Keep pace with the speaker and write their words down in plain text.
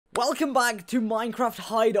Welcome back to Minecraft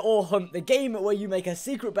Hide or Hunt, the game where you make a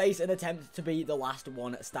secret base and attempt to be the last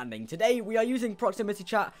one standing. Today, we are using proximity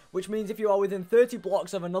chat, which means if you are within 30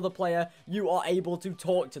 blocks of another player, you are able to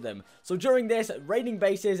talk to them. So during this, raiding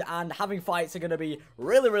bases and having fights are going to be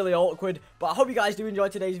really awkward, but I hope you guys do enjoy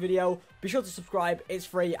today's video. Be sure to subscribe, it's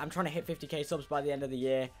free. I'm trying to hit 50k subs by the end of the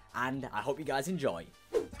year, and I hope you guys enjoy.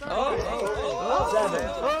 7, 6, 5,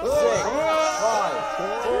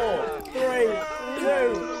 4, 3,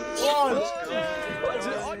 2, 1.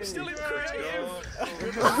 I'm still in creative.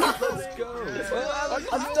 Let's go.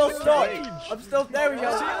 I'm still stuck. I'm still. There we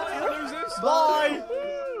go. Bye.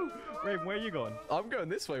 Raven, where are you going? I'm going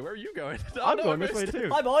this way. Where are you going? I'm going this way too.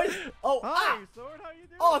 Hi, boys. Oh, Hi, Sword. How you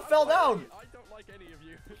doing? oh, I fell down. I don't like any of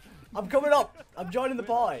you. I'm coming up. I'm joining the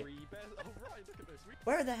party.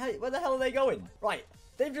 Where the hell are they going? Right,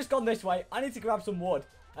 they've just gone this way. I need to grab some wood.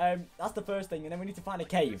 That's the first thing, and then we need to find a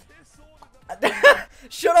cave.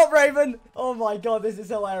 Shut up, Raven! Oh my god, this is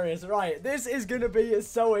hilarious. Right, this is gonna be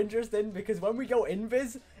so interesting because when we go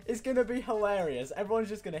invis, it's gonna be hilarious. Everyone's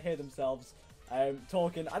just gonna hear themselves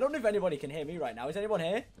talking. I don't know if anybody can hear me right now. Is anyone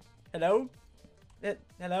here? Hello?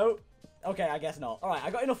 Hello? Okay, I guess not. Alright, I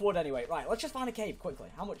got enough wood anyway. Right, let's just find a cave quickly.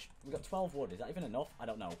 How much? We got 12 wood. Is that even enough? I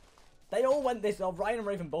don't know. They all went this way. Oh, Ryan and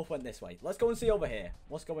Raven both went this way. Let's go and see over here.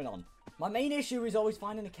 What's going on? My main issue is always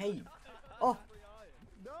finding a cave. Oh.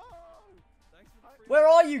 Where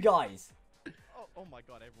are you guys? Oh my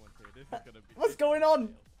god, everyone's here. This is gonna be. What's going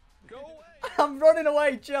on? Go away. I'm running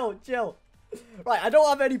away. Chill. Right, I don't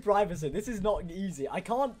have any privacy. This is not easy. I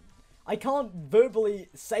can't verbally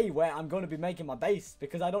say where I'm going to be making my base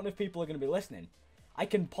because I don't know if people are going to be listening. I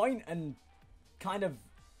can point and kind of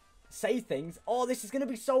say things. Oh, this is going to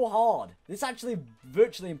be so hard. This is actually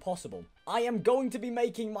virtually impossible. I am going to be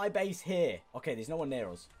making my base here. Okay, there's no one near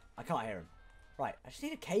us. I can't hear him. Right, I just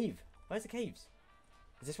need a cave. Where's the caves?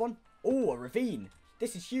 Is this one? Oh, a ravine.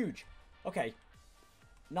 This is huge. Okay.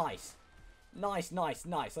 Nice. Nice.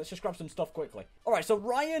 Let's just grab some stuff quickly. Alright, so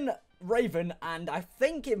Ryan, Raven, and I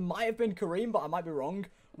think it might have been Kareem, but I might be wrong.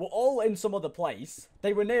 We're all in some other place.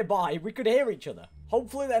 They were nearby. We could hear each other.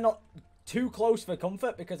 Hopefully they're not too close for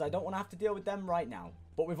comfort because I don't want to have to deal with them right now.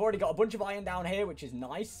 But we've already got a bunch of iron down here, which is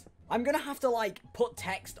nice. I'm going to have to, like, put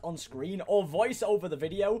text on screen or voice over the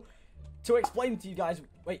video to explain to you guys.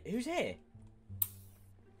 Wait, who's here?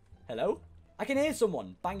 Hello? I can hear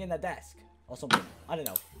someone banging their desk or something. I don't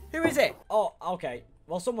know. Who is it? Oh, okay.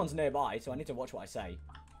 Well, someone's nearby, so I need to watch what I say.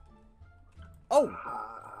 Oh!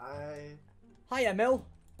 Hi. Hi, Emil.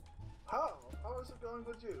 How is it going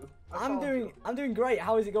with you? I'm doing great.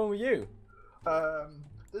 How is it going with you?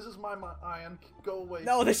 This is my iron. Go away.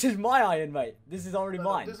 No, this is my iron, mate. This is already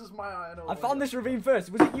mine. This is my iron. I found this ravine first.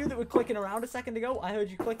 Was it you that were clicking around a second ago? I heard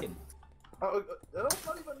you clicking. That's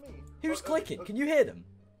not even me. Who's clicking? Can you hear them?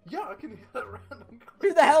 Yeah, I can hear a random click.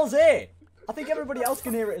 Who the hell's here? I think everybody else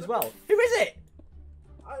can hear it as well. Who is it?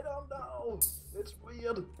 I don't know. It's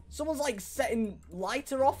weird. Someone's like setting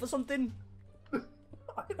lighter off or something. I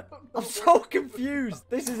don't know. I'm so confused.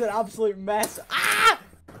 This is an absolute mess. Ah!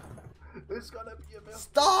 It's gonna be a mess.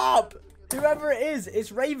 Stop! Whoever it is,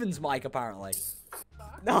 it's Raven's mic apparently.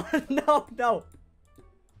 No. Are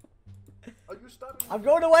you stabbing me? I'm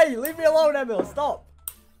going away. Leave me alone, Emil. Stop.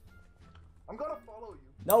 I'm gonna follow you.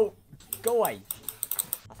 No, go away.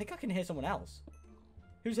 I think I can hear someone else.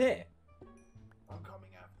 Who's here? I'm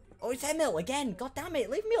coming after you. Oh, it's Emil again. God damn it.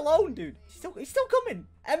 Leave me alone, dude. He's still coming.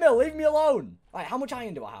 Emil, leave me alone. Right, how much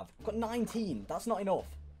iron do I have? I've got 19. That's not enough.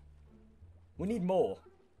 We need more.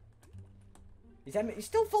 He's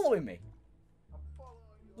still following me. I'm following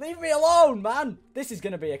you. Leave me alone, man. This is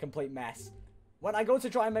going to be a complete mess. When I go to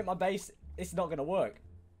try and make my base, it's not going to work.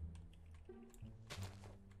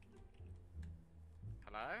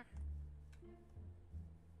 Hello?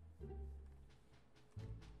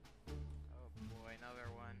 Oh boy, another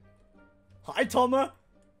one. Hi, Toma.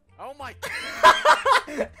 Oh my!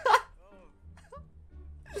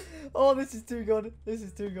 Oh, this is too good. This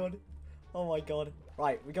is too good. Oh my god.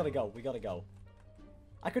 Right, we gotta go. We gotta go.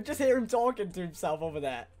 I could just hear him talking to himself over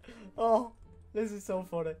there. Oh, this is so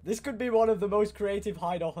funny. This could be one of the most creative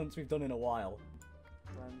hide or hunts we've done in a while.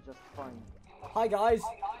 I'm just fine. Hi, guys.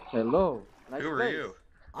 Hello. Nice Who are place. you?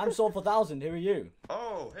 I'm Sword 4000. Who are you?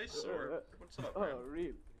 Oh, hey, Sword. What's up, man? Oh,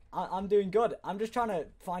 real. I'm doing good. I'm just trying to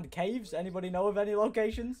find caves. Anybody know of any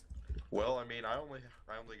locations? Well, I mean, I only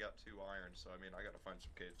got 2 iron, so I mean, I gotta find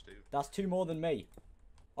some caves too. That's 2 more than me.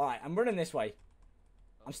 Alright, I'm running this way.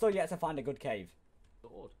 I'm still yet to find a good cave.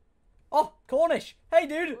 Oh, Cornish! Hey,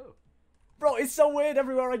 dude! Hello. Bro, it's so weird.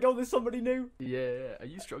 Everywhere I go, there's somebody new. Yeah, are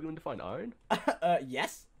you struggling to find iron?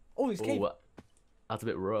 Yes. Oh, there's cave. Oh, That's a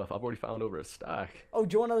bit rough. I've already found over a stack. Oh,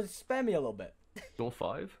 do you want to spare me a little bit? You want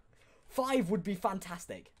 5? 5 would be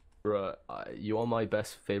fantastic. Bruh, you are my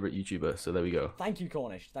best favorite YouTuber, so there we go. Thank you,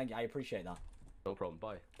 Cornish. Thank you. I appreciate that. No problem.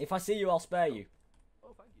 Bye. If I see you, I'll spare you.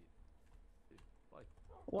 Oh, thank you. Bye.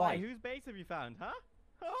 Why? Bye. Whose base have you found, huh?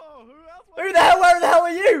 Oh, who else? Who the hell? Where the hell are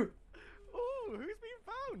you? Ooh, who's been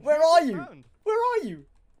found? Where Who's are been you? found? Where are you?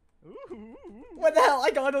 Ooh. Where the hell?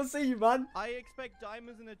 I don't see you, man. I expect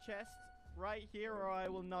diamonds in a chest right here, or I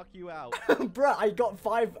will knock you out. Bruh, I got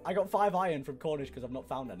 5 iron from Cornish because I've not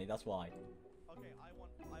found any. That's why. Okay, I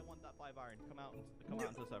want that 5 iron. Come out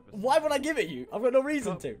into the surface. Why would I give it you? I've got no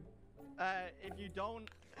reason to. If you don't,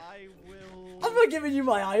 I will. I'm not giving you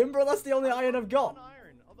my iron, bro. That's the only iron I've got. One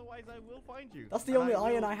iron. Otherwise, I will find you. That's the And only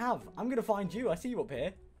iron will- I have. I'm gonna find you. I see you up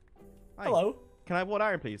here. Hi. Hello. Can I have 1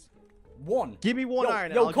 iron, please? 1. Give me 1 iron.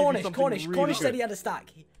 and Yo, I'll give you Cornish, something Cornish, really Cornish said good. he had a stack.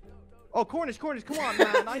 Oh, Cornish, come on,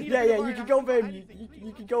 man. I need a Yeah, bit yeah, of you iron. can I go haven't for got him. anything.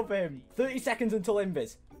 You can go for him. 30 seconds until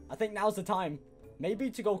invis. I think now's the time.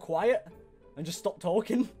 Maybe to go quiet and just stop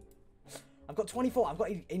talking. I've got 24. I've got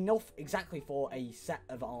enough exactly for a set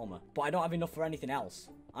of armor, but I don't have enough for anything else.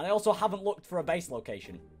 And I also haven't looked for a base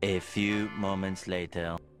location. A few moments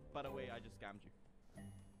later. By the way, I just scammed you.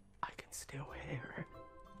 I can still hear it.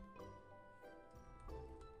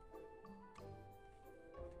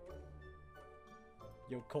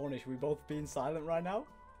 Yo, Cornish, we both being silent right now?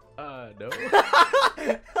 No.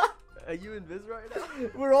 Are you in Viz right now?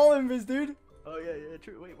 We're all invis, dude. Oh, yeah,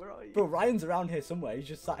 true. Wait, where are you? Bro, Ryan's around here somewhere. He's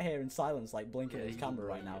just sat here in silence, like blinking Yeah, at his he's camera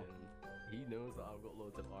right now. waiting. He knows that I've got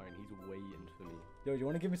loads of iron. He's waiting for me. Yo, do you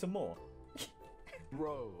want to give me some more?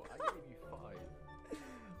 Bro, I gave you 5.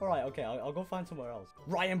 Alright, okay, I'll go find somewhere else.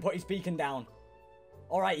 Ryan put his beacon down.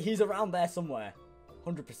 Alright, he's around there somewhere.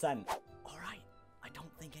 100%. Alright, I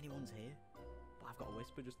don't think anyone's here. But I've got a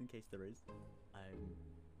whisper just in case there is.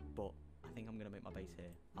 But I think I'm going to make my base here.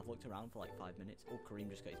 I've looked around for like 5 minutes. Oh, Kareem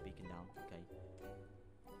just got his beacon down. Okay.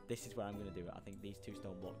 This is where I'm going to do it. I think these 2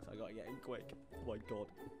 stone blocks. I got to get in quick. Oh my god.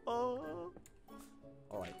 Oh.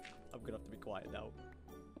 Alright, I'm going to have to be quiet now.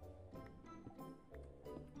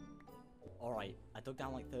 Alright, I dug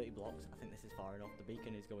down like 30 blocks. I think this is far enough. The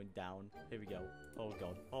beacon is going down. Here we go. Oh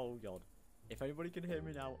god. Oh god. If anybody can hear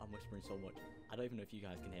me now, I'm whispering so much. I don't even know if you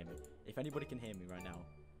guys can hear me. If anybody can hear me right now,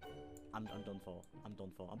 I'm done for. I'm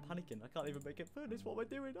done for. I'm panicking. I can't even make it furnace. What am I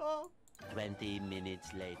doing? Oh! 20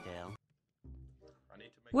 minutes later. I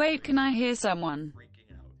need to make Wait, can I hear someone?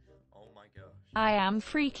 freaking out. Oh my gosh. I am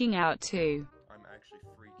freaking out too. I'm actually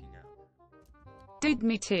freaking out. Did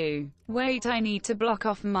me too. Wait, I need to block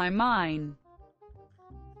off my mine.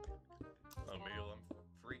 Emil, I'm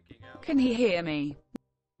freaking out. Can he hear me?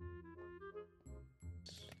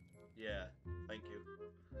 Yeah, thank you.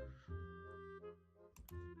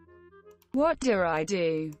 What do I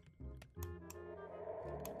do?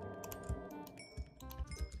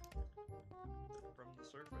 From the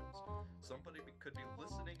surface. Somebody could be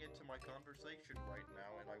listening into my conversation right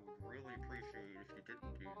now, and I would really appreciate if you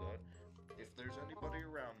didn't do that. If there's anybody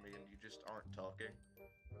around me and you just aren't talking,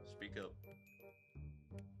 speak up.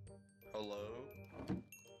 Hello?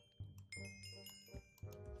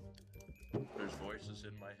 There's voices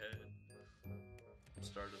in my head.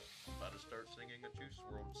 I'm about to start singing a Juice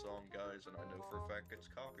WRLD song, guys, and I know for a fact it's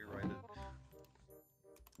copyrighted.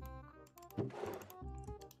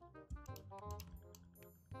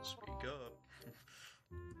 Speak up.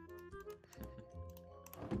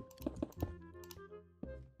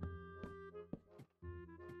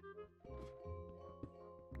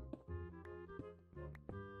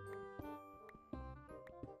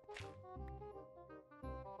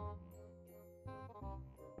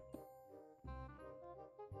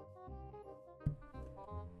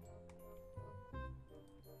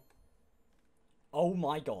 Oh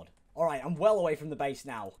my god. Alright, I'm well away from the base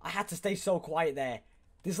now. I had to stay so quiet there.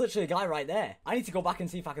 There's literally a guy right there. I need to go back and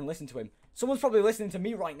see if I can listen to him. Someone's probably listening to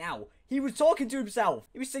me right now. He was talking to himself.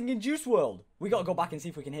 He was singing Juice WRLD. We gotta go back and see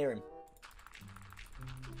if we can hear him.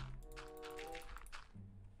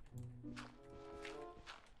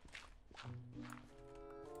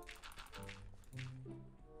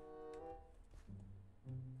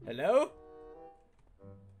 Hello?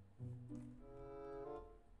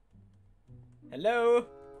 Hello?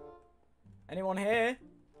 Anyone here?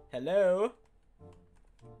 Hello?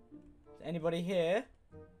 Is anybody here?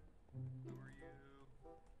 Who are you?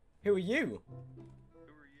 Who are you?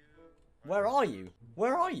 Who are you? Where are you?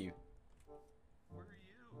 Where are you? Where are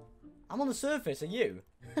you? I'm on the surface, are you?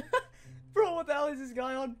 Bro, what the hell is this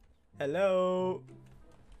guy on? Hello?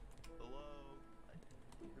 Hello?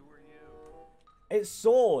 Who are you? It's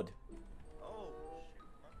Sword. Oh, shoot.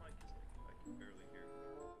 My mic is like, I can barely hear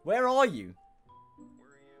you. Where are you?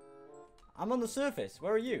 I'm on the surface.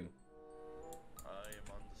 Where are you? I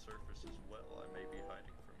am on the surface as well. I may be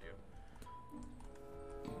hiding from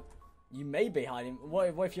you. You may be hiding.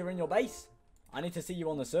 What if you're in your base? I need to see you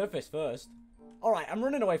on the surface first. Alright, I'm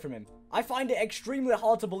running away from him. I find it extremely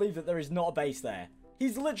hard to believe that there is not a base there.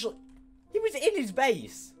 He's literally... He was in his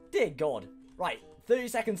base. Dear God. Right, 30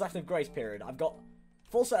 seconds left of grace period. I've got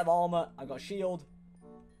full set of armor. I've got shield.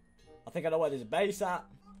 I think I know where there's a base at.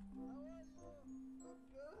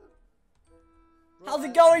 How's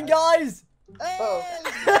it going, guys?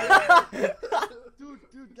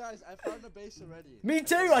 Dude, guys, I found a base already. Me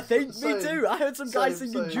too, I think. Me too. I heard some guy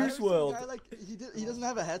singing same. Juice WRLD. Guy, like, he doesn't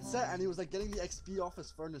have a headset, and he was like getting the XP off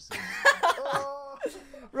his furnaces.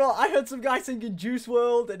 Right, I heard some guy singing Juice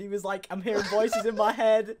WRLD, and he was like, I'm hearing voices in my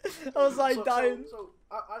head. I was like, dying. So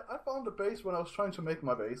I found a base when I was trying to make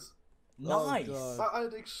my base. Nice. I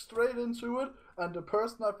dig straight into it, and the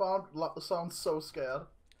person I found sounds so scared.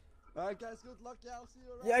 Alright, guys, good luck. Yeah, I'll see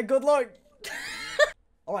you around. Yeah, good luck.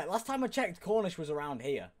 Alright, last time I checked, Cornish was around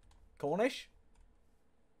here. Cornish?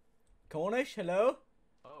 Cornish, hello?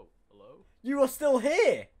 Oh, hello? You are still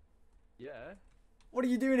here? Yeah. What are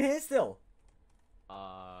you doing here still?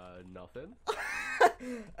 Nothing.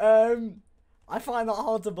 I find that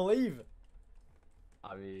hard to believe.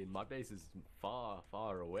 I mean, my base is far,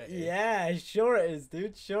 far away. Yeah, sure it is,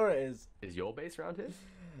 dude. Sure it is. Is your base around here?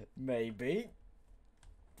 Maybe.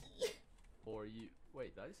 Or you...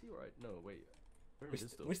 Wait, did I see you right? No, wait. Where is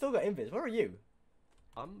this still? We still got invis. Where are you?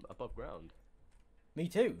 I'm above ground. Me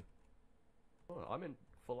too. Oh, I'm in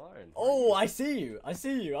full iron. Oh, I see you. I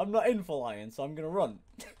see you. I'm not in full iron, so I'm gonna run.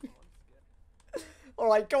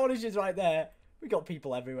 Alright, Cornish is right there. We got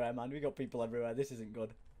people everywhere, man. We got people everywhere. This isn't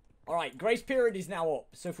good. Alright, grace period is now up.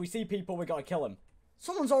 So if we see people, we gotta kill them.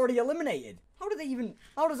 Someone's already eliminated. How does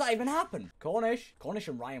that even happen? Cornish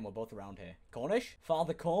and Ryan were both around here. Cornish?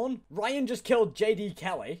 Father Corn? Ryan just killed JD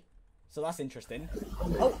Kelly. So that's interesting.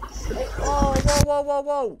 Oh,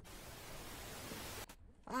 whoa.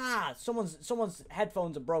 Ah, someone's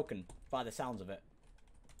headphones are broken by the sounds of it.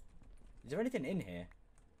 Is there anything in here?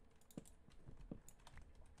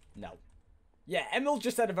 No. Yeah, Emil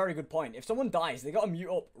just said a very good point. If someone dies, they gotta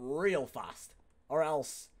mute up real fast. Or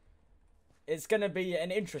else it's gonna be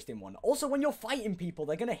an interesting one. Also, when you're fighting people,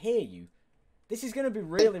 they're gonna hear you. This is gonna be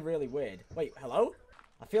really, really weird. Wait, hello?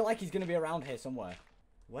 I feel like he's gonna be around here somewhere.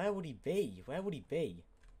 Where would he be? Where would he be?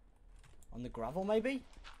 On the gravel, maybe?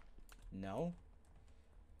 No.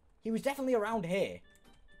 He was definitely around here.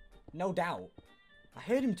 No doubt. I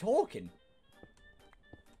heard him talking.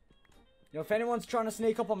 You know, if anyone's trying to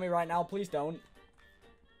sneak up on me right now, please don't.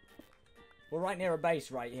 We're right near a base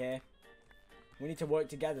right here. We need to work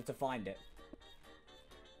together to find it.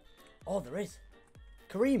 Oh, there is.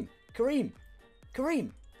 Kareem!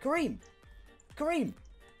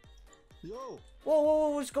 Yo! Whoa,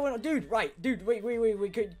 what's going on? Dude, wait,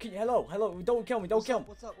 hello, don't kill me, don't kill me.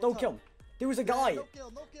 Don't kill me. There was a guy.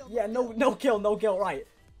 No kill, right.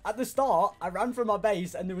 At the start, I ran from my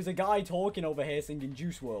base and there was a guy talking over here singing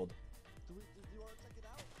Juice WRLD. Do you want to check it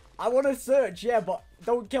out? I want to search, yeah, but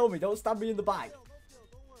don't kill me, don't stab me in the back.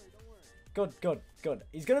 Don't worry. Good.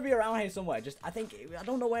 He's gonna be around here somewhere, I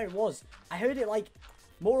don't know where it was. I heard it, like,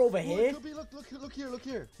 more over here. It could be, look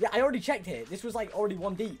here. Yeah, I already checked here. This was, like, already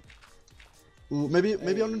one deep. Ooh, maybe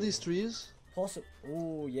under these trees?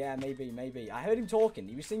 Oh, yeah, maybe. I heard him talking.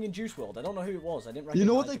 He was singing Juice WRLD. I don't know who it was. I didn't recognize. You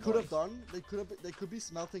know what they the could have voice. done? They could be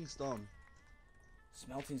smelting stone.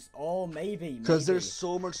 Oh, maybe. Because there's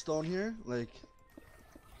so much stone here, like.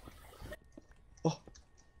 Oh.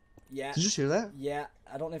 Yeah. Did you hear that? Yeah.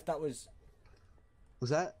 I don't know if that was.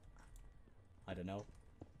 Was that? I don't know.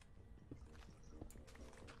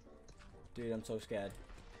 Dude, I'm so scared.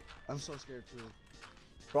 I'm so scared too.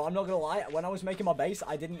 Bro, I'm not gonna lie. When I was making my base,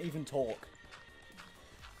 I didn't even talk.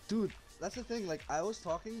 Dude, that's the thing. Like, I was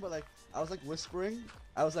talking, but like, I was like whispering.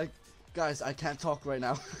 I was like, guys, I can't talk right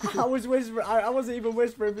now. I was whispering. I wasn't even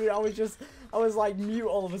whispering, dude. I was like mute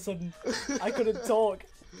all of a sudden. I couldn't talk.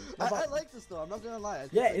 I like this though. I'm not gonna lie.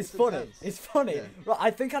 Yeah, it's funny. intense. It's funny. Yeah. Right,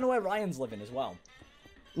 I think I know where Ryan's living as well.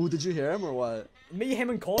 Ooh, did you hear him or what? Me, him,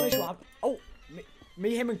 and Cornish were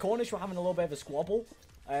him, and Cornish were having a little bit of a squabble.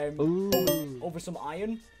 Over some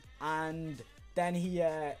iron, and then he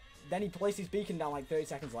placed his beacon down like 30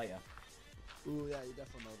 seconds later. Ooh, yeah, you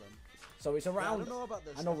definitely know them. So it's around. Yeah, I don't know about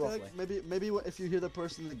this. I know feel roughly. Like maybe if you hear the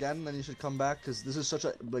person again, then you should come back because this is such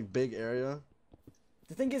a like big area.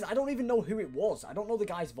 The thing is, I don't even know who it was. I don't know the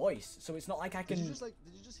guy's voice, so it's not like I can. Did you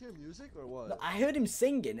just hear music or what? No, I heard him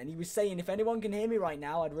singing, and he was saying, "If anyone can hear me right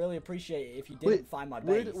now, I'd really appreciate it if you didn't find my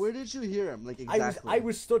base." Where did you hear him? Like exactly. I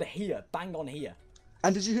was stood here, bang on here.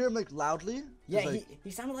 And did you hear him like loudly? Yeah, Like,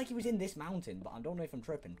 he sounded like he was in this mountain, but I don't know if I'm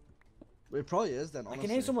tripping. it probably is then. I Honestly.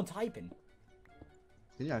 can hear someone typing.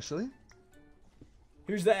 Can you actually?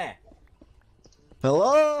 Who's there?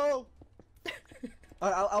 Hello.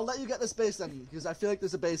 Alright, I'll let you get this base then, because I feel like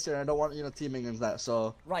there's a base here and I don't want, you know, teaming and that,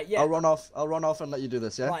 so... Right, yeah. I'll run off and let you do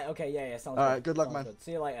this, yeah? Right, okay, yeah, sounds good. Alright, good luck, Sounds man. good.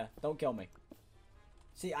 See you later. Don't kill me.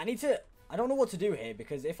 See, I don't know what to do here,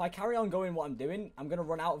 because if I carry on going what I'm doing, I'm going to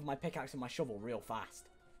run out of my pickaxe and my shovel real fast.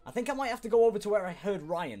 I think I might have to go over to where I heard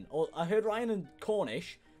Ryan. Or I heard Ryan and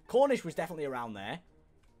Cornish. Cornish was definitely around there.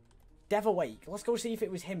 Dev Awake. Let's go see if it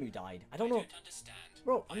was him who died. I don't know.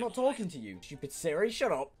 Bro, I'm not talking to you. Stupid Siri,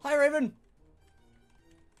 shut up. Hi, Raven.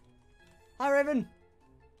 Hi, Raven.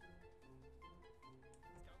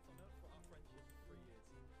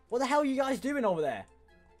 What the hell are you guys doing over there?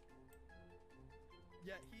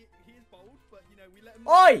 Yeah, he is bold, but you know, we let him.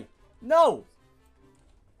 Oi! No!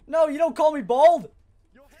 No, you don't call me bald!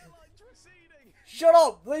 Your hairline's receding! Shut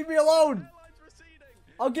up! Leave me alone! Hairline's receding!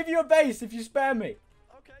 I'll give you a base if you spare me.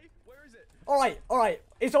 Okay, where is it? Alright.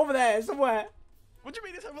 It's over there somewhere. What do you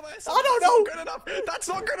mean it's over there? I don't That's know! not good enough! That's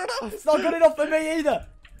not good enough! It's not good enough for me either.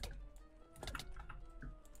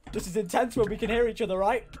 This is intense when we can hear each other,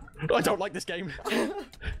 right? I don't like this game.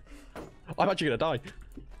 I'm actually gonna die.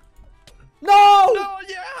 No! Oh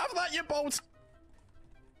yeah, have that, you bolts!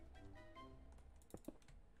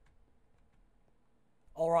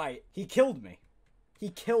 Alright, he killed me. He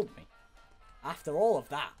killed me. After all of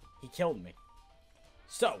that, he killed me.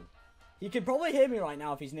 So, he can probably hear me right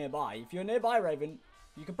now if he's nearby. If you're nearby, Raven,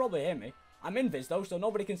 you can probably hear me. I'm invis though, so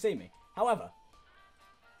nobody can see me. However,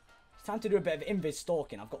 it's time to do a bit of invis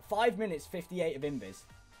stalking. I've got 5 minutes 58 of invis.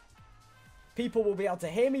 People will be able to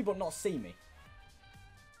hear me but not see me.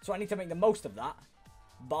 So I need to make the most of that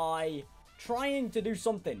by trying to do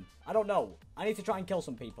something. I don't know. I need to try and kill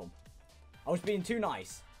some people. I was being too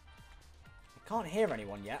nice. I can't hear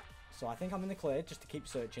anyone yet, so I think I'm in the clear just to keep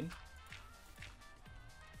searching.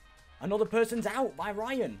 Another person's out by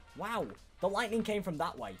Ryan. Wow, the lightning came from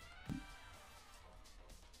that way.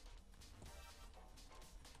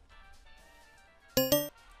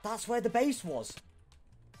 That's where the base was.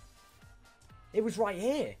 It was right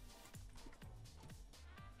here.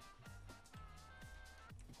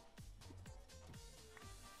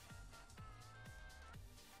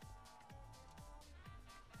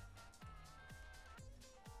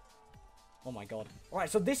 Oh my god. Alright,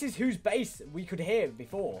 so this is whose base we could hear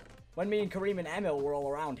before. When me and Kareem and Emil were all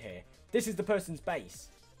around here. This is the person's base.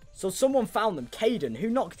 So someone found them. Caden. Who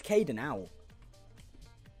knocked Caden out?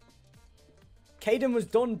 Caden was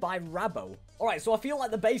done by Rabo. Alright, so I feel like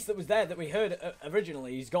the base that was there that we heard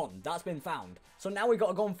originally is gone. That's been found. So now we've got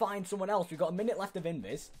to go and find someone else. We've got a minute left of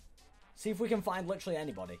invis. See if we can find literally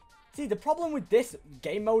anybody. See, the problem with this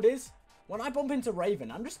game mode is, when I bump into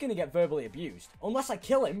Raven, I'm just going to get verbally abused. Unless I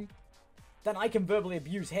kill him, then I can verbally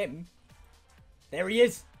abuse him. There he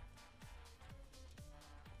is.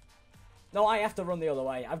 No, I have to run the other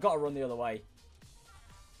way. I've got to run the other way.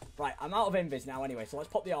 Right, I'm out of invis now anyway, so let's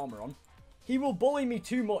pop the armor on. He will bully me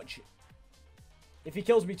too much if he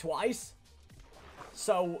kills me twice.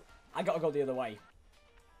 So, I gotta go the other way.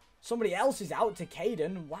 Somebody else is out to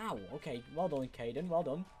Caden. Wow, okay. Well done, Caden. Well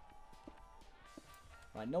done.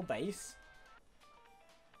 Right, no base.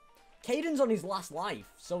 Caden's on his last life.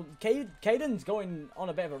 So, Caden's going on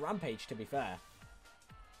a bit of a rampage, to be fair.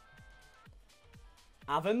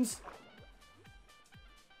 Avans.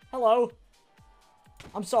 Hello.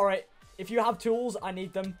 I'm sorry. If you have tools, I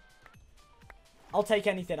need them. I'll take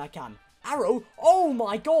anything I can. Arrow? Oh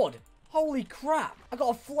my god! Holy crap! I got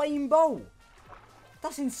a flame bow!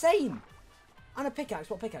 That's insane! And a pickaxe.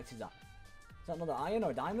 What pickaxe is that? Is that another iron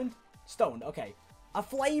or a diamond? Stone. Okay. A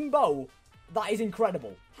flame bow? That is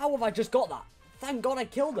incredible. How have I just got that? Thank god I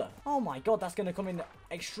killed her. Oh my god, that's going to come in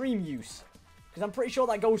extreme use. Because I'm pretty sure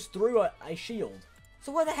that goes through a shield.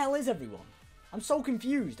 So where the hell is everyone? I'm so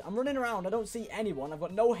confused. I'm running around. I don't see anyone. I've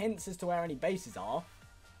got no hints as to where any bases are.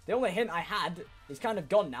 The only hint I had is kind of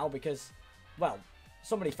gone now because, well,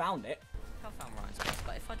 somebody found it. I found Ryan's base,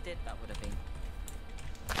 but if I did, that would have been...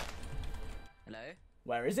 Hello?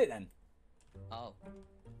 Where is it then? Oh.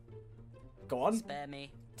 Go on. Spare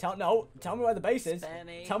me. Tell me where the base is. Spare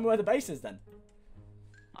me. Tell me where the base is then.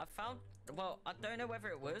 I found... Well, I don't know whether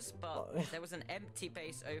it was, but there was an empty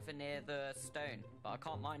base over near the stone. But I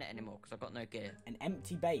can't mine it anymore because I've got no gear. An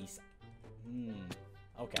empty base?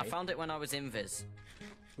 Okay. I found it when I was invis.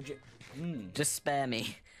 Would you... Just spare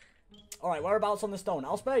me. Alright, whereabouts on the stone?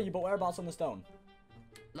 I'll spare you, but whereabouts on the stone?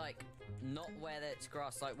 Like, not where it's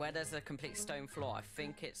grass. Like, where there's a complete stone floor. I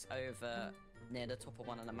think it's over near the top of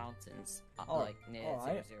one of the mountains, Oh, like near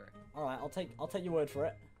alright. 0-0. All right, I'll take your word for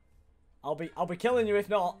it. I'll be killing you if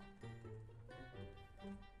not.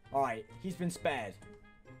 All right, he's been spared.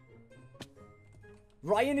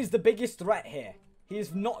 Ryan is the biggest threat here. He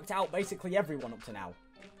has knocked out basically everyone up to now.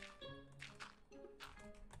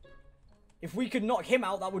 If we could knock him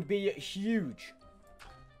out, that would be huge.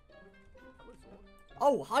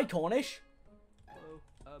 Oh, hi Cornish. Hello.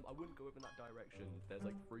 I wouldn't go in that direction. There's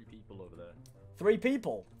like 3 people over there. 3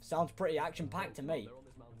 people. Sounds pretty action-packed to me. They're on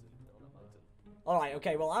this mountain. They're on that mountain. Alright,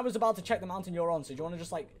 okay, well, I was about to check the mountain you're on, so do you want to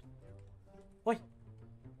just, like... Wait.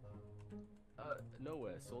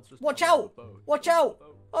 Nowhere, so let's just... Watch out! Watch out!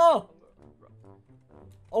 Oh!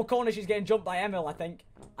 Oh, Cornish is getting jumped by Emil, I think.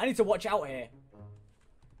 I need to watch out here.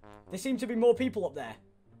 There seem to be more people up there.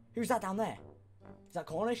 Who's that down there? Is that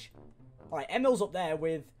Cornish? Alright, Emil's up there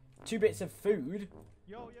with 2 bits of food.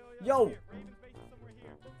 Yo. Yo. Here, Raven's base is somewhere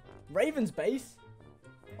here. Raven's base?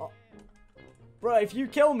 Oh. Bro, if you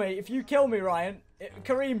kill me, Ryan,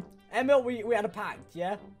 Kareem, Emil, we had a pact,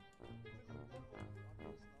 yeah?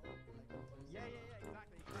 Yeah,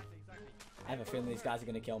 exactly. I have a feeling these guys are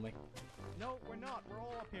gonna kill me. No, we're not. We're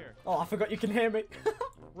all up here. Oh, I forgot you can hear me.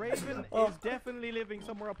 Raven Oh. is definitely living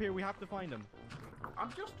somewhere up here. We have to find him.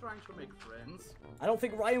 I'm just trying to make friends. I don't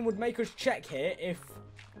think Ryan would make us check here if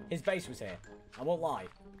his base was here. I won't lie.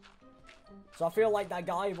 So I feel like that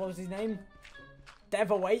guy, what was his name? Dev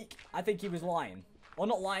Awake? I think he was lying. Or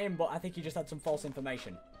not lying, but I think he just had some false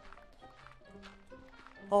information.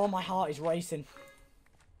 Oh, my heart is racing.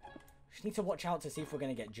 Just need to watch out to see if we're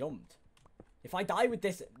going to get jumped. If I die with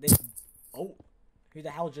this... Oh, who the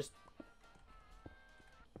hell just...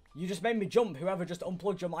 You just made me jump, whoever just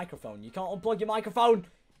unplugged your microphone. You can't unplug your microphone!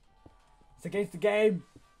 It's against the game.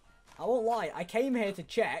 I won't lie, I came here to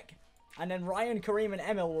check, and then Ryan, Kareem, and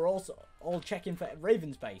Emil were also all checking for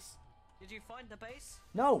Raven's base. Did you find the base?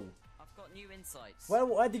 No. I've got new insights.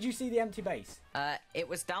 Where did you see the empty base? It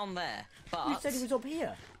was down there, but... You said it was up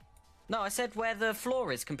here. No, I said where the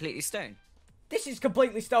floor is completely stone. This is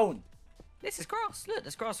completely stone. This is grass. Look,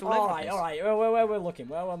 there's grass all over the place. Alright. Where we're looking?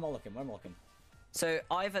 Where am I looking? Where am I looking? So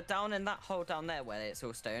either down in that hole down there where it's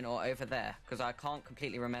all stone, or over there, because I can't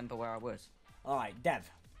completely remember where I was. Alright, Dev.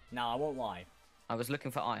 Now, I won't lie. I was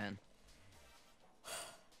looking for iron.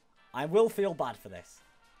 I will feel bad for this.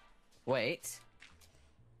 Wait.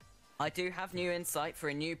 I do have new insight for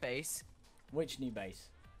a new base. Which new base?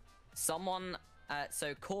 Someone,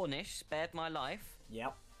 so Cornish spared my life.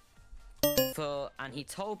 Yep. And he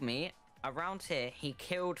told me, around here, he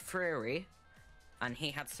killed Fury, and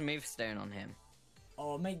he had smooth stone on him.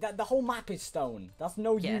 Oh, mate, the whole map is stone. That's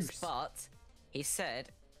no use. Yes, but he said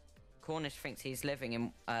Cornish thinks he's living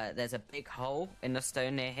in, there's a big hole in the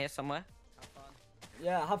stone near here somewhere. Have fun.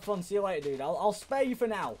 Yeah, have fun. See you later, dude. I'll spare you for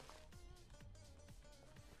now.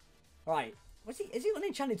 Right. Is he an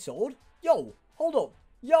enchanted sword? Yo, hold up.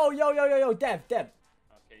 Yo, Dev. Okay,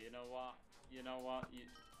 you know what?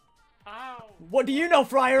 Ow! What do you know,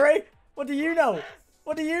 Friary? What do you know?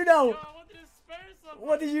 What do you know? Yo, I wanted to spare something.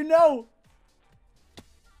 What do you know?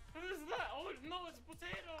 Who's that? Oh, no, it's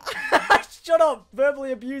Potato. Shut up,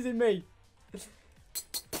 verbally abusing me.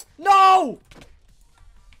 No!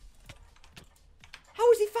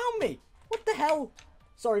 How has he found me? What the hell?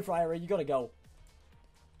 Sorry, Friary, you gotta go.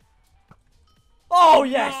 Oh,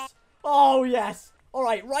 yes! Oh, yes!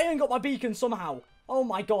 Alright, Ryan got my beacon somehow. Oh,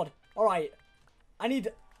 my God. Alright. I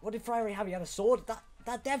need... What did Friary have? He had a sword?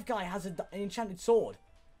 That dev guy has an enchanted sword.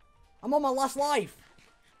 I'm on my last life.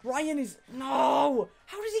 Ryan is... No!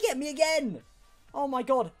 How does he get me again? Oh, my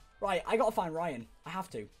God. Right, I gotta find Ryan. I have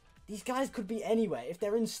to. These guys could be anywhere. If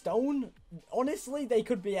they're in stone, honestly, they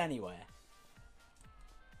could be anywhere.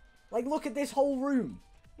 Like, look at this whole room.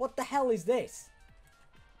 What the hell is this?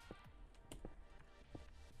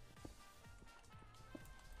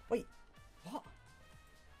 Wait, what?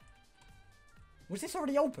 Was this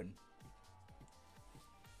already open?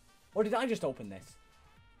 Or did I just open this?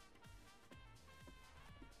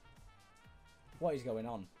 What is going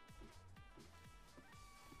on?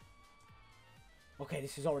 Okay,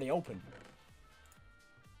 this is already open.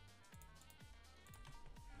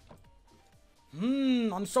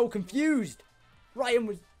 I'm so confused. Ryan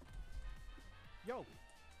was... Yo,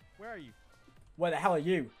 where are you? Where the hell are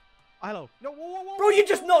you? Hello. No, whoa. Bro, you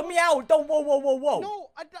just knocked me out. Don't, whoa. No,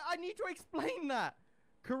 I need to explain that.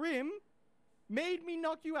 Karim made me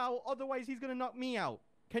knock you out, otherwise he's gonna knock me out.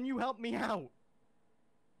 Can you help me out?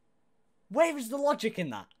 Where is the logic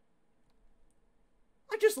in that?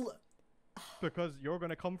 I just... Because you're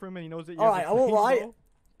gonna come for him and he knows that you're... Alright, I won't lie.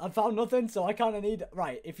 I found nothing, so I kind of need...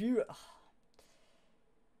 Right, if you...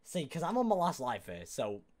 See, because I'm on my last life here,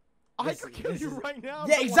 so... I could kill you right now.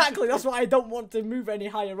 Yeah, exactly. That's why I don't want to move any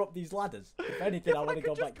higher up these ladders. If anything, I want to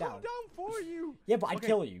go back Come down. down for you. Yeah, but I'd Okay.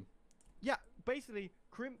 kill you. Yeah, basically,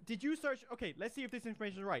 Karim, did you search? Okay, let's see if this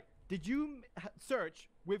information is right. Did you search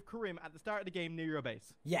with Karim at the start of the game near your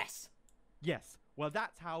base? Yes. Yes. Well,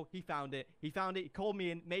 that's how he found it. He found it. He called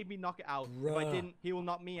me in, made me knock it out. If I Bruh. didn't, he will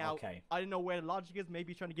knock me out. Okay. I don't know where the logic is.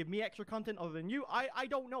 Maybe he's trying to give me extra content other than you. I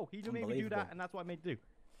don't know. He made me do Unbelievable. that, and that's what I made do.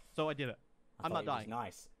 So I did it. I I'm thought not he was dying.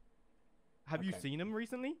 Nice. Have you Okay. seen him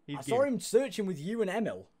recently? He's I saw geared. him searching with you and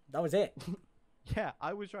Emil. That was it. Yeah,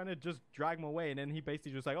 I was trying to just drag him away, and then he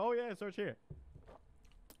basically just like, oh yeah, search here.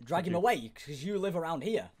 Drag him away because you live around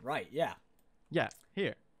here, right? Yeah. Yeah,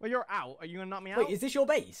 here. Well, you're out. Are you gonna knock me out? Wait, is this your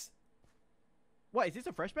base? What, is this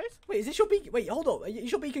a fresh base? Wait, is this your beacon? Wait, hold up.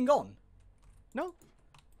 Is your beacon gone? No.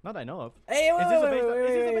 Not that I know of. Hey, wait, Is this a wait, base- wait, is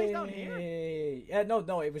this a wait, base down wait, here? wait. Yeah, no,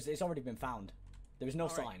 it's already been found. There was no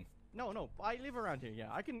Alright. sign. No, I live around here. Yeah,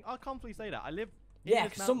 I'll confidently say that. I live. In Yeah,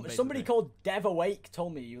 this mountain, somebody basically. called Dev Awake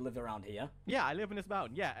told me you live around here. Yeah, I live in this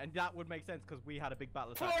mountain. Yeah, and that would make sense because we had a big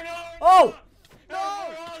battle attack. Oh! No!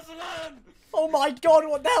 Oh my god,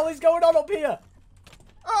 what the hell is going on up here?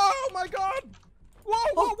 Oh my god! Whoa!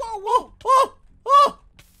 Oh, oh!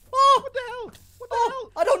 What the hell? What the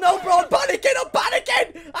hell? I don't know, bro. I'm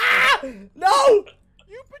panicking! Ah! No!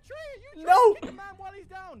 You betrayer! You No! tried to kill the man while he's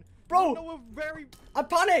down. Bro! You know a very. I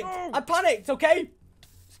panicked! No. I panicked, okay?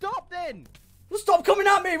 Stop then! Well, stop coming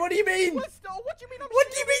at me! What do you mean? What do you mean? What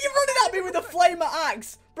do you mean you're running at me with a flamer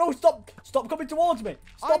axe? Bro, stop coming towards me.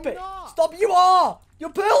 Stop I'm it. not. Stop, you are!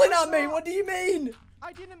 You're purling I'm at me. not. What do you mean?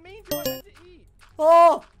 I didn't mean to. I meant to eat.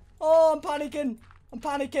 Oh, I'm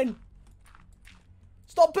panicking.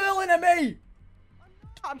 Stop purling at me.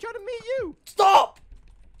 I'm trying to meet you. Stop!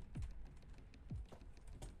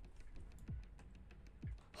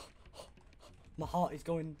 My heart is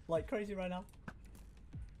going like crazy right now.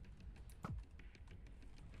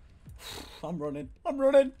 I'm running.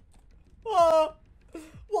 Ah!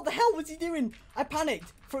 What the hell was he doing? I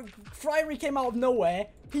panicked. Friary came out of nowhere.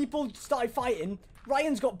 People started fighting.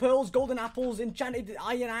 Ryan's got pearls, golden apples, enchanted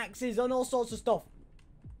iron axes, and all sorts of stuff.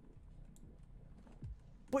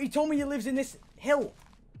 But he told me he lives in this hill.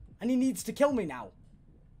 And he needs to kill me now.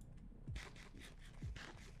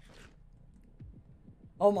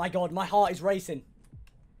 Oh my god, my heart is racing.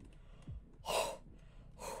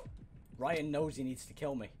 Ryan knows he needs to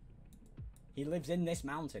kill me. He lives in this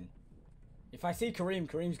mountain. If I see Karim,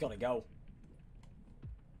 Karim's gotta go.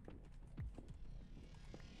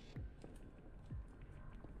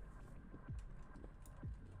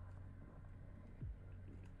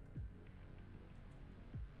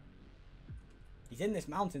 He's in this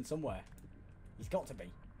mountain somewhere. He's got to be.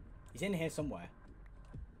 He's in here somewhere.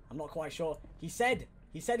 I'm not quite sure. He said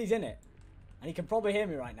he's in it. And he can probably hear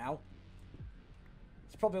me right now.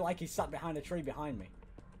 It's probably like he's sat behind a tree behind me.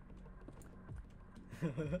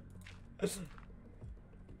 This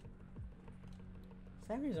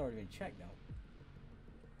area's already been checked though.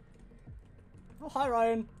 Oh, hi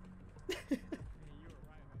Ryan.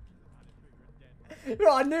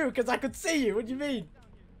 No, I knew because I could see you. What do you mean?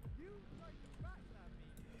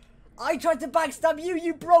 I tried to backstab you.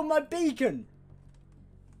 You broke my beacon.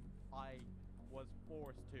 I was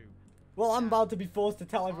forced to. Well, I'm about to be forced to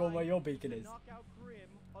tell everyone where your beacon is. Knock out Karim,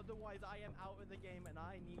 otherwise I am out of the game and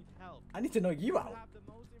I need help. I need to know you out. have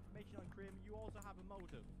the most information on Karim. You also have a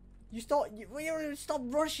motive. You stop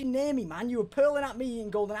rushing near me, man. You were purling at me eating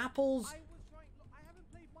golden apples. I was trying. Look, I haven't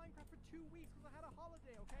played Minecraft for 2 weeks because I had a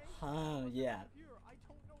holiday. Okay. Oh, yeah. I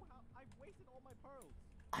don't know how. I wasted all my pearls.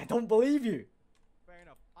 I don't believe you. Fair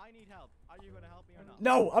enough. I need help. Are you gonna help me or not?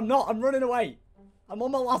 No, I'm not. I'm running away. I'm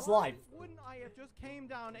on my last life. Wouldn't I have just came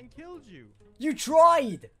down and killed you? You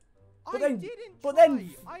tried. I then, didn't but try.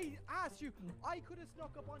 then, I asked you. I could have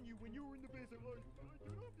snuck up on you when you were in the base.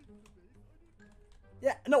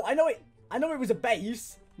 yeah, no, I know it. I know it was a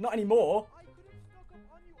base. Not anymore. I could have snuck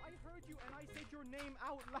up on you. I heard you and I said your name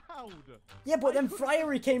out loud. Yeah, but then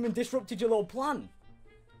Friary came and disrupted your little plan.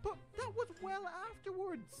 But that was well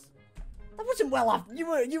afterwards. That wasn't well after. You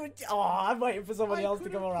were. Oh, I'm waiting for somebody else to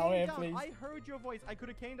come around here, please. I heard your voice. I could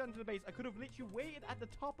have came down to the base. I could have literally waited at the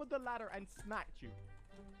top of the ladder and smacked you.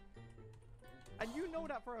 And you know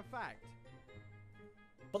that for a fact.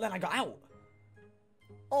 But then I got out.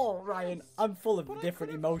 Oh, Ryan, I'm full of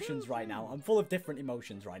different emotions right now. I'm full of different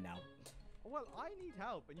emotions right now. Well, I need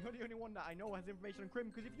help, and you're the only one that I know has information on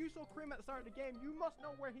Krim, because if you saw Krim at the start of the game, you must know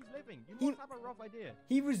where he's living. You must have a rough idea.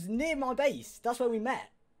 He was near my base. That's where we met.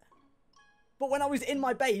 But when I was in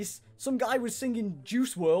my base, some guy was singing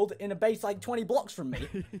Juice WRLD in a base like 20 blocks from me.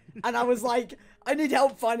 And I was like, I need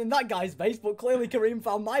help finding that guy's base, but clearly Karim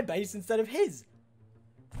found my base instead of his.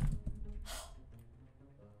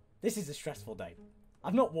 This is a stressful day.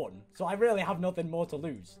 I've not won, so I really have nothing more to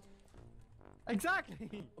lose.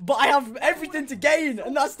 Exactly. But I have everything to gain,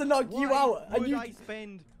 and that's to knock you out.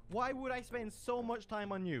 Why would I spend so much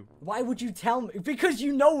time on you? Why would you tell me? Because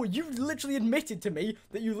you know, you literally admitted to me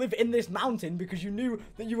that you live in this mountain because you knew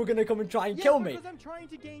that you were going to come and try and kill me. Because I'm trying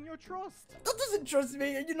to gain your trust. That doesn't trust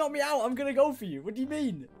me. You knock me out, I'm going to go for you. What do you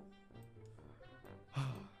mean?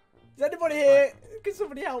 Is anybody here? Can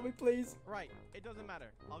somebody help me, please? Right, it doesn't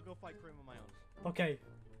matter. I'll go fight Karim on my own. Okay.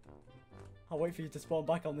 I'll wait for you to spawn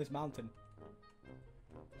back on this mountain.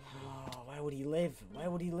 Oh, where would he live? Where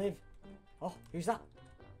would he live? Oh, who's that?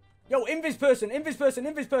 Yo, invis person, invis person,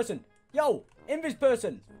 invis person. Yo, invis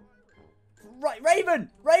person. Right, Raven,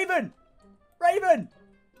 Raven, Raven,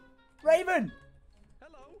 Raven.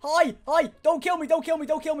 Hello. Hi, hi. Don't kill me, don't kill me,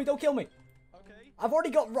 don't kill me, don't kill me. Okay. I've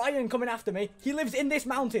already got Ryan coming after me. He lives in this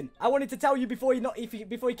mountain. I wanted to tell you before you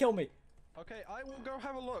kill me. Okay, I will go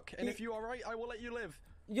have a look, and if you are right, I will let you live.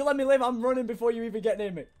 You let me live. I'm running before you even get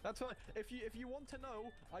near me. That's fine. If you want to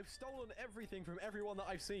know, I've stolen everything from everyone that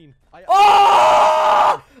I've seen.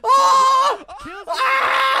 Oh! Oh!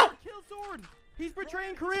 Kill Zorn! He's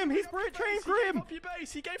betraying Karim! He's betraying Karim! He gave up your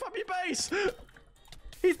base! He gave up your base!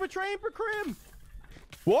 He's betraying for Karim!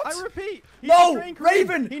 What? I repeat! He's No! betraying Karim.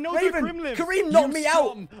 Raven! He knows where Karim Raven! lives. Karim knocked me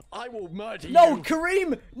out! I will murder you! No,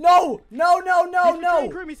 Karim! No! No, no, no, He's no!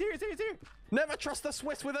 betraying Karim. He's here, he's here, he's here! Never trust the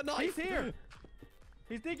Swiss with a knife! He's here!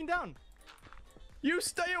 He's digging down! You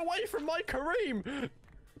stay away from my Karim!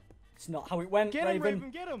 It's not how it went, Get him, Raven.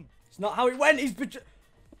 Raven, get him! It's not how it went. He's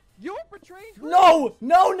You're betraying Karim! No!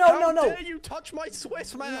 No, no, no, no! How dare you touch my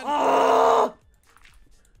Swiss, man! Ah!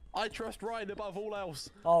 I trust Ryan above all else.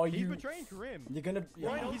 Oh, He's you... betraying Karim. You're gonna...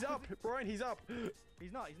 Ryan, he's up. Ryan, he's up.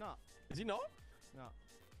 He's not, he's not. Is he not? No.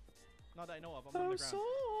 Not that I know of. I'm on the ground.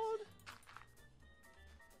 Sword.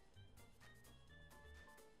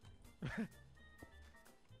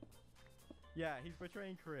 Yeah, he's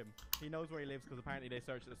betraying Karim. He knows where he lives because apparently they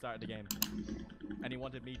searched at the start of the game. And he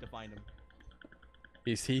wanted me to find him.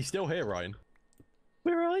 Is he still here, Ryan?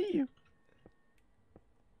 Where are you?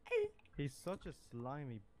 He's such a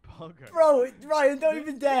slimy bugger. Bro, Ryan, don't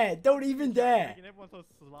even dare. Don't even dare. Making everyone so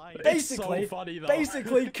slimy. Basically, it's so funny, though.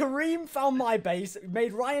 basically, Karim found my base,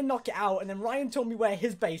 made Ryan knock it out, and then Ryan told me where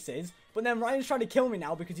his base is. But then Ryan's trying to kill me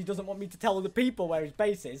now because he doesn't want me to tell other people where his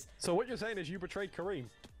base is. So what you're saying is you betrayed Karim?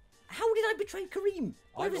 How did I betray Karim?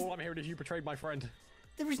 All I'm hearing is you betrayed my friend.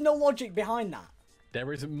 There is no logic behind that.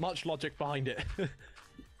 There is much logic behind it.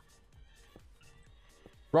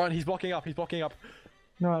 Ryan, he's blocking up. He's blocking up.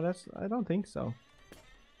 No, I don't think so.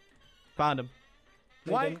 Found him.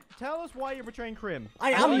 Why? Raven. Tell us why you're betraying Karim.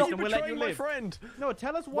 I am not betraying my friend. No,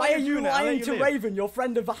 tell us Why are you lying to Raven, your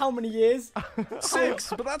friend of how many years?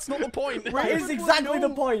 6, but that's not the point. That is exactly the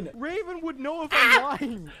point. Raven would know if I'm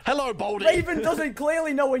lying. Hello, Baldy. Raven doesn't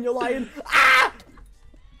clearly know when you're lying. Ah!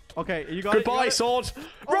 Okay, you got Goodbye, sword.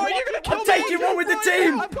 Ryan, you're gonna kill me. I'm taking one with the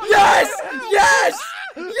team. Yes! Yes!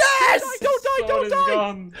 Yes! Don't die! Don't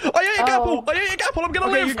die! I ate a gapple. I ate a gapple. I'm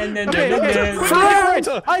gonna live. Okay.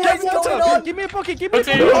 Water. What's going on? Give me a bucket. Give me a I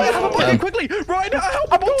bucket. have a bucket quickly. Ryan,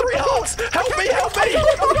 help! I'm on 3 hearts. Help me! Help me!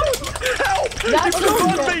 Help! You can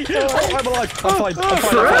run me. Oh, I'm alive. I'm fine.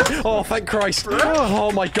 Oh, thank Christ.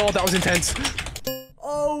 Oh my God, that was intense.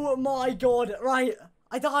 Oh my God! Right,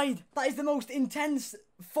 I died. That is the most intense,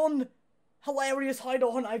 fun, hilarious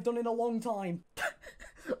hideout hunt I've done in a long time.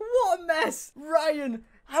 What a mess! Ryan,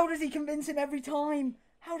 how does he convince him every time?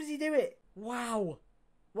 How does he do it? Wow.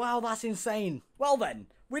 Wow, that's insane. Well then,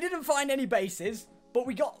 we didn't find any bases, but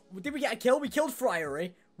did we get a kill? We killed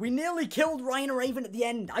Friary. We nearly killed Ryan and Raven at the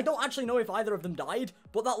end. I don't actually know if either of them died,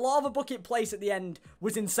 but that lava bucket place at the end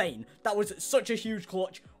was insane. That was such a huge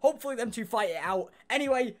clutch. Hopefully them two fight it out.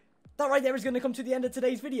 Anyway, that right there is going to come to the end of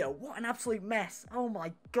today's video. What an absolute mess. Oh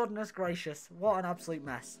my goodness gracious. What an absolute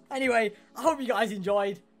mess. Anyway, I hope you guys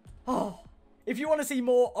enjoyed. Oh, if you want to see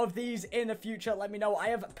more of these in the future, let me know. I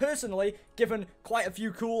have personally given quite a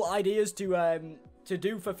few cool ideas to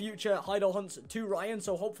do for future hideout hunts to Ryan,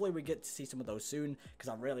 so hopefully we get to see some of those soon, because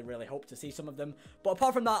I really hope to see some of them. But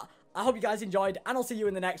apart from that, I hope you guys enjoyed, and I'll see you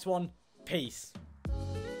in the next one. Peace.